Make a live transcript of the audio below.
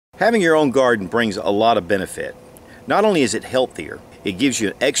Having your own garden brings a lot of benefit. Not only is it healthier, it gives you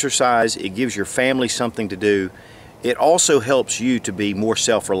an exercise, it gives your family something to do, it also helps you to be more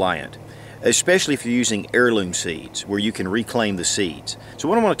self-reliant, especially if you're using heirloom seeds where you can reclaim the seeds. So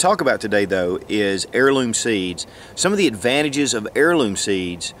what I want to talk about today though is heirloom seeds, some of the advantages of heirloom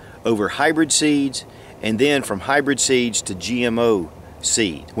seeds over hybrid seeds, and then from hybrid seeds to GMO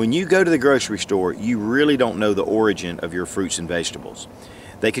seed. When you go to the grocery store, you really don't know the origin of your fruits and vegetables.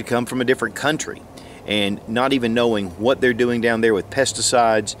 They could come from a different country, and not even knowing what they're doing down there with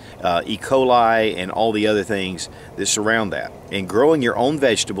pesticides, E. coli, and all the other things that surround that. And growing your own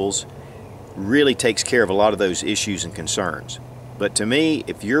vegetables really takes care of a lot of those issues and concerns. But to me,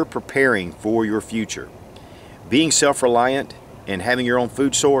 if you're preparing for your future, being self-reliant and having your own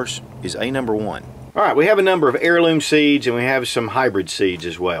food source is number one. All right, we have a number of heirloom seeds and we have some hybrid seeds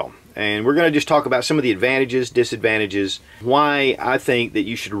as well. And we're going to just talk about some of the advantages, disadvantages, why I think that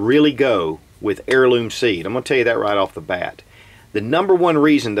you should really go with heirloom seed. I'm going to tell you that right off the bat. The number one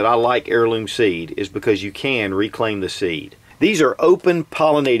reason that I like heirloom seed is because you can reclaim the seed. These are open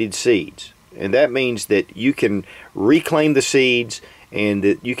pollinated seeds, and that means that you can reclaim the seeds and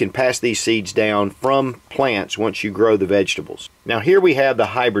that you can pass these seeds down from plants once you grow the vegetables. Now here we have the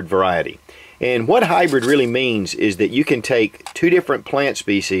hybrid variety. And what hybrid really means is that you can take two different plant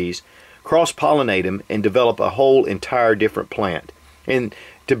species, cross-pollinate them, and develop a whole entire different plant. And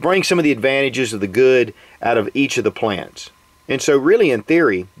to bring some of the advantages of the good out of each of the plants. And so really in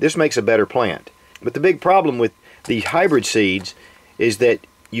theory, this makes a better plant. But the big problem with the hybrid seeds is that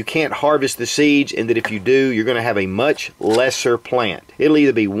you can't harvest the seeds, and that if you do, you're going to have a much lesser plant. It'll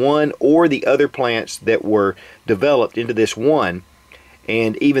either be one or the other plants that were developed into this one,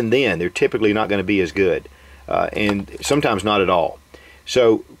 and even then they're typically not going to be as good, and sometimes not at all.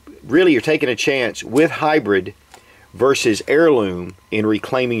 So really you're taking a chance with hybrid versus heirloom in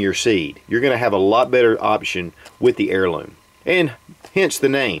reclaiming your seed. You're going to have a lot better option with the heirloom, and hence the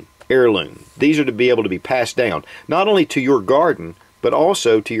name heirloom. These are to be able to be passed down not only to your garden but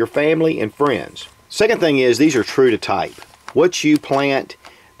also to your family and friends. Second thing is, these are true to type. What you plant,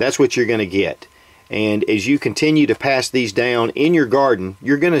 that's what you're going to get. And as you continue to pass these down in your garden,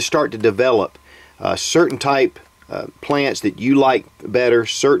 you're going to start to develop certain type plants that you like better,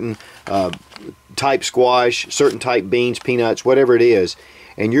 certain type squash, certain type beans, peanuts, whatever it is,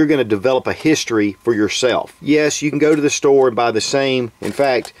 and you're going to develop a history for yourself. Yes, you can go to the store and buy the same, in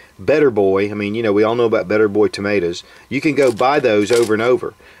fact, Better Boy, I mean, you know, we all know about Better Boy tomatoes. You can go buy those over and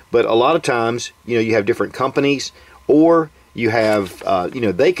over, but a lot of times, you know, you have different companies, or you have, you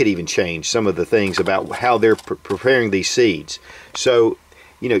know, they could even change some of the things about how they're preparing these seeds. So,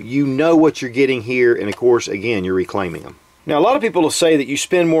 you know what you're getting here, and of course, again, you're reclaiming them. Now, a lot of people will say that you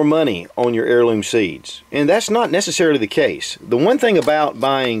spend more money on your heirloom seeds, and that's not necessarily the case. The one thing about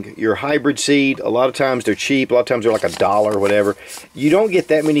buying your hybrid seed, a lot of times they're cheap, a lot of times they're like $1 or whatever. You don't get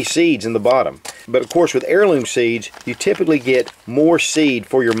that many seeds in the bottom. But of course, with heirloom seeds, you typically get more seed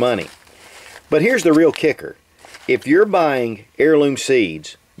for your money. But here's the real kicker. If you're buying heirloom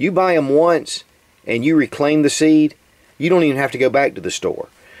seeds, you buy them once and you reclaim the seed, you don't even have to go back to the store.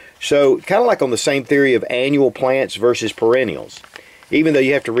 So kind of like on the same theory of annual plants versus perennials. Even though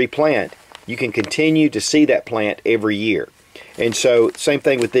you have to replant, you can continue to see that plant every year. And so same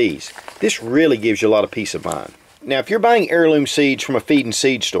thing with these. This really gives you a lot of peace of mind. Now if you're buying heirloom seeds from a feed and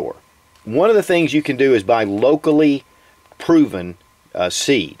seed store, one of the things you can do is buy locally proven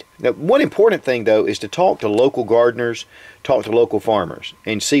seed. Now, one important thing though is to talk to local gardeners, talk to local farmers,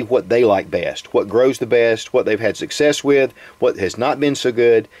 and see what they like best, what grows the best, what they've had success with, what has not been so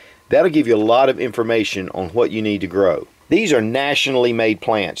good. That'll give you a lot of information on what you need to grow. These are nationally made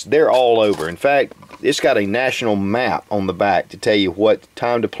plants. They're all over. In fact, it's got a national map on the back to tell you what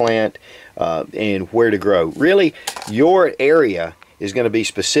time to plant and where to grow. Really, your area is going to be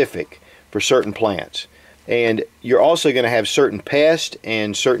specific for certain plants. And you're also going to have certain pests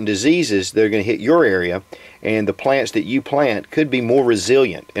and certain diseases that are going to hit your area, and the plants that you plant could be more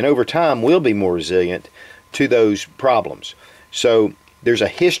resilient, and over time will be more resilient to those problems. So there's a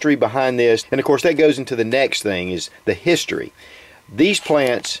history behind this, and of course that goes into the next thing, is the history. These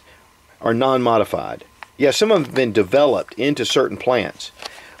plants are non-modified. Yeah, some of them have been developed into certain plants,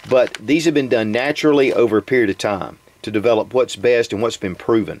 but these have been done naturally over a period of time to develop what's best and what's been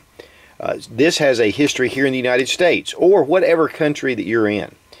proven. This has a history here in the United States or whatever country that you're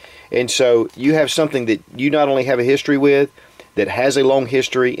in. And so you have something that you not only have a history with, that has a long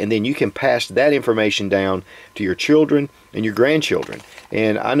history, and then you can pass that information down to your children and your grandchildren.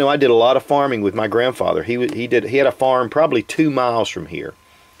 And I know I did a lot of farming with my grandfather. He had a farm probably 2 miles from here,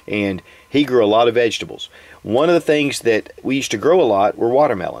 and he grew a lot of vegetables. One of the things that we used to grow a lot were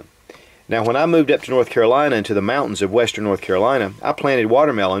watermelon. Now, when I moved up to North Carolina into the mountains of western North Carolina, I planted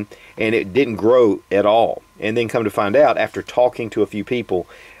watermelon and it didn't grow at all. And then come to find out, after talking to a few people,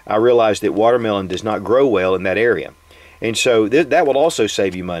 I realized that watermelon does not grow well in that area. And so that will also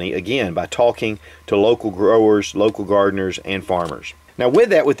save you money, again, by talking to local growers, local gardeners, and farmers. Now with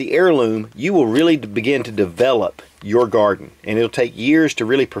that, with the Heirloom, you will really begin to develop your garden. And it'll take years to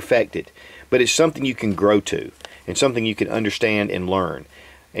really perfect it. But it's something you can grow to, and something you can understand and learn.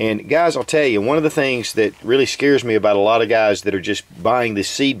 And guys, I'll tell you, one of the things that really scares me about a lot of guys that are just buying the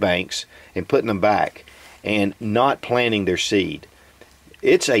seed banks and putting them back and not planting their seed.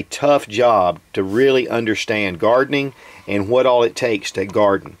 It's a tough job to really understand gardening and what all it takes to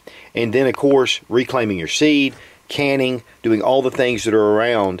garden. And then, of course, reclaiming your seed, canning, doing all the things that are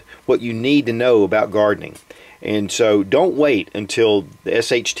around what you need to know about gardening. And so don't wait until the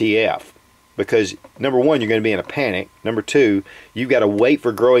SHTF, because number one, you're going to be in a panic. Number two, you've got to wait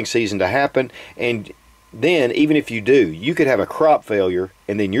for growing season to happen. And then, even if you do, you could have a crop failure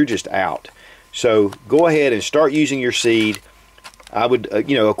and then you're just out. So go ahead and start using your seed. I would,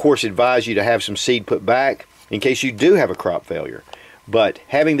 of course, advise you to have some seed put back in case you do have a crop failure. But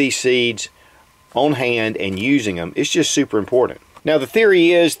having these seeds on hand and using them is just super important. Now, the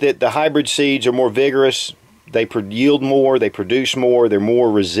theory is that the hybrid seeds are more vigorous. They yield more, they produce more, they're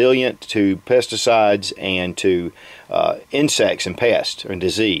more resilient to pesticides and to insects and pests and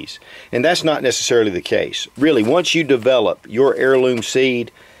disease. And that's not necessarily the case. Really, once you develop your heirloom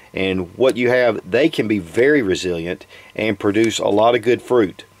seed and what you have, they can be very resilient and produce a lot of good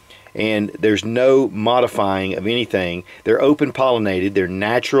fruit. And there's no modifying of anything. They're open pollinated, they're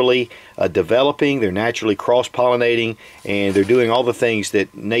naturally developing, they're naturally cross-pollinating, and they're doing all the things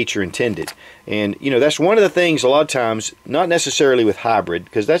that nature intended. And that's one of the things a lot of times, not necessarily with hybrid,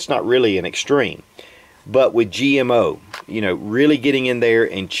 because that's not really an extreme, but with GMO, really getting in there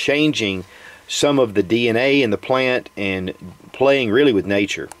and changing some of the DNA in the plant and playing really with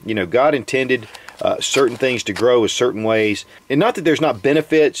nature. God intended certain things to grow in certain ways. And not that there's not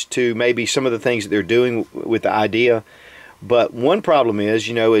benefits to maybe some of the things that they're doing with the idea, but one problem is,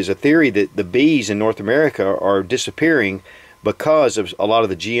 is a theory that the bees in North America are disappearing because of a lot of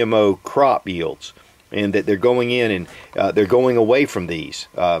the GMO crop yields, and that they're going in and they're going away from these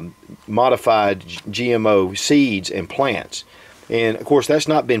modified GMO seeds and plants. And of course, that's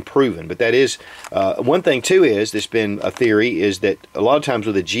not been proven, but that is one thing too is that's been a theory is that a lot of times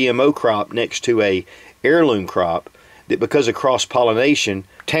with a GMO crop next to a heirloom crop, that because of cross-pollination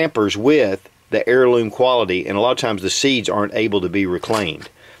tampers with the heirloom quality, and a lot of times the seeds aren't able to be reclaimed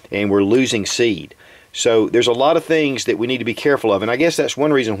and we're losing seed. So there's a lot of things that we need to be careful of, and I guess that's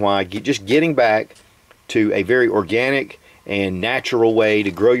one reason why just getting back to a very organic and natural way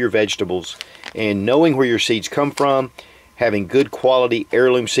to grow your vegetables and knowing where your seeds come from, having good quality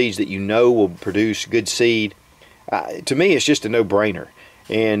heirloom seeds that will produce good seed, to me it's just a no-brainer.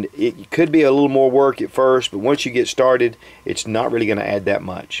 And it could be a little more work at first, but once you get started, it's not really going to add that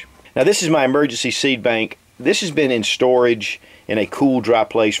much. Now, this is my emergency seed bank. This has been in storage in a cool, dry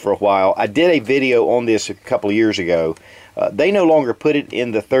place for a while. I did a video on this a couple of years ago. They no longer put it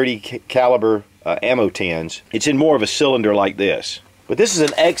in the 30 caliber ammo tins. It's in more of a cylinder like this. But this is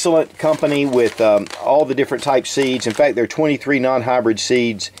an excellent company with all the different type seeds. In fact, there are 23 non-hybrid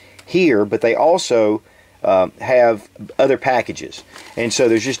seeds here, but they also have other packages. And so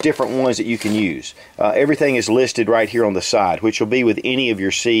there's just different ones that you can use. Everything is listed right here on the side, which will be with any of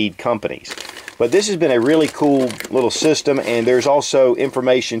your seed companies. But this has been a really cool little system, and there's also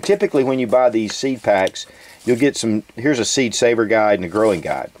information. Typically when you buy these seed packs, you'll get here's a seed saver guide and a growing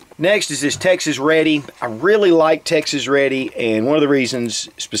guide. Next is this Texas Ready. I really like Texas Ready, and one of the reasons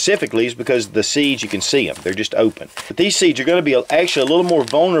specifically is because the seeds, you can see them. They're just open. But these seeds are going to be actually a little more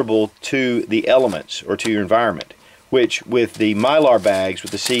vulnerable to the elements or to your environment, which with the Mylar bags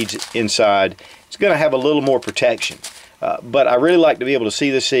with the seeds inside, it's going to have a little more protection. But I really like to be able to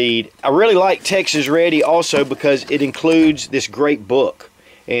see the seed. I really like Texas Ready also because it includes this great book,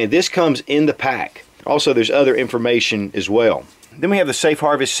 and this comes in the pack. Also, there's other information as well. Then we have the Safe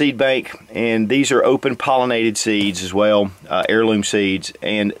Harvest Seed Bank, and these are open pollinated seeds as well, heirloom seeds.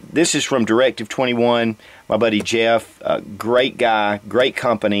 And this is from Directive 21, my buddy Jeff, great guy, great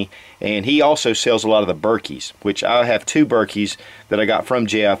company, and he also sells a lot of the Berkeys, which I have 2 Berkeys that I got from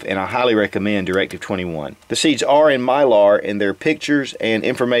Jeff, and I highly recommend Directive 21. The seeds are in Mylar, and there are pictures and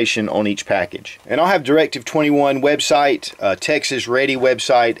information on each package. And I'll have Directive 21 website, Texas Ready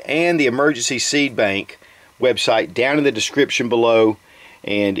website, and the Emergency Seed Bank website down in the description below,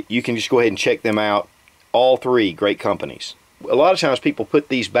 and you can just go ahead and check them out. All 3 great companies. A lot of times people put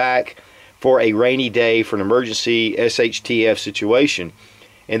these back for a rainy day, for an emergency SHTF situation,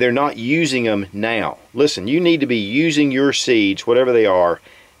 and they're not using them now. Listen, you need to be using your seeds, whatever they are,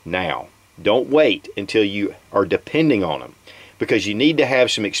 now. Don't wait until you are depending on them, because you need to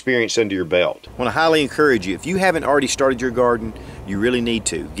have some experience under your belt. I want to highly encourage you, if you haven't already started your garden, you really need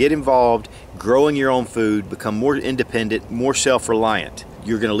to. Get involved, growing your own food, become more independent, more self-reliant.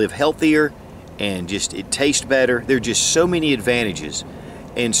 You're going to live healthier, and it tastes better. There are just so many advantages,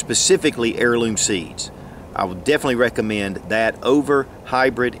 and specifically heirloom seeds. I would definitely recommend that over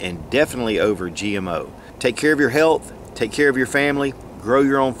hybrid and definitely over GMO. Take care of your health, take care of your family, grow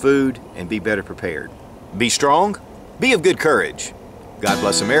your own food, and be better prepared. Be strong, be of good courage. God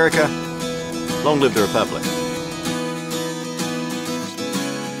bless America. Long live the Republic.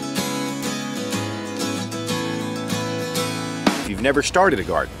 If you've never started a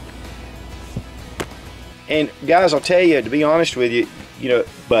garden, and guys, I'll tell you, to be honest with you,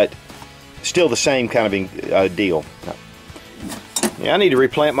 but still the same kind of deal. Yeah, I need to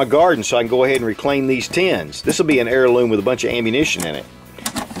replant my garden so I can go ahead and reclaim these tins. This will be an heirloom with a bunch of ammunition in it.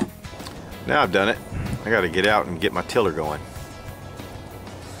 Now I've done it, I got to get out and get my tiller going.